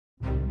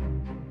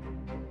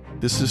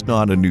This is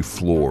not a new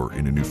floor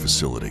in a new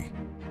facility.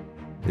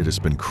 It has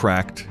been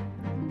cracked,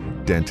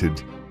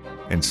 dented,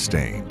 and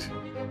stained,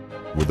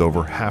 with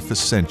over half a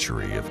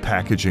century of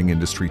packaging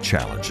industry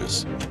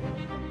challenges.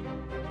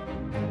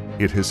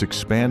 It has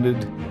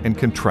expanded and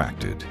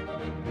contracted,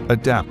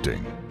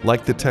 adapting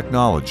like the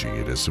technology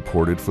it has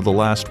supported for the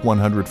last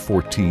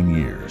 114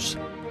 years.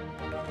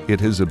 It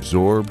has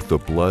absorbed the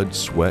blood,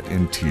 sweat,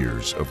 and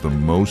tears of the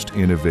most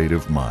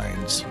innovative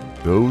minds,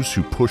 those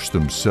who push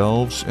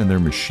themselves and their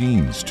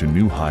machines to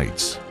new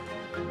heights.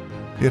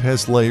 It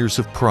has layers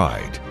of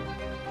pride,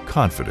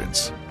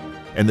 confidence,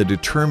 and the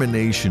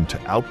determination to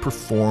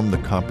outperform the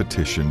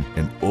competition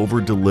and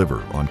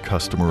over-deliver on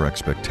customer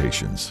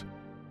expectations.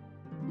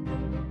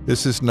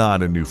 This is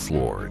not a new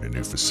floor in a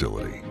new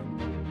facility,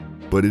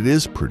 but it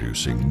is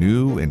producing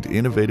new and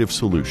innovative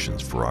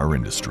solutions for our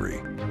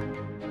industry.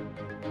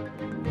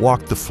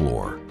 Walk the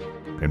floor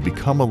and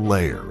become a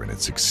layer in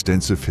its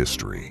extensive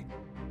history.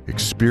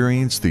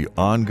 Experience the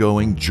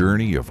ongoing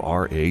journey of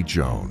R.A.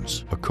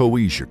 Jones, a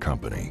Coesia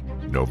company,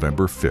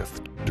 November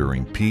 5th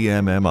during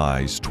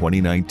PMMI's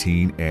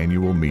 2019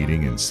 annual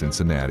meeting in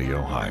Cincinnati,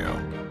 Ohio.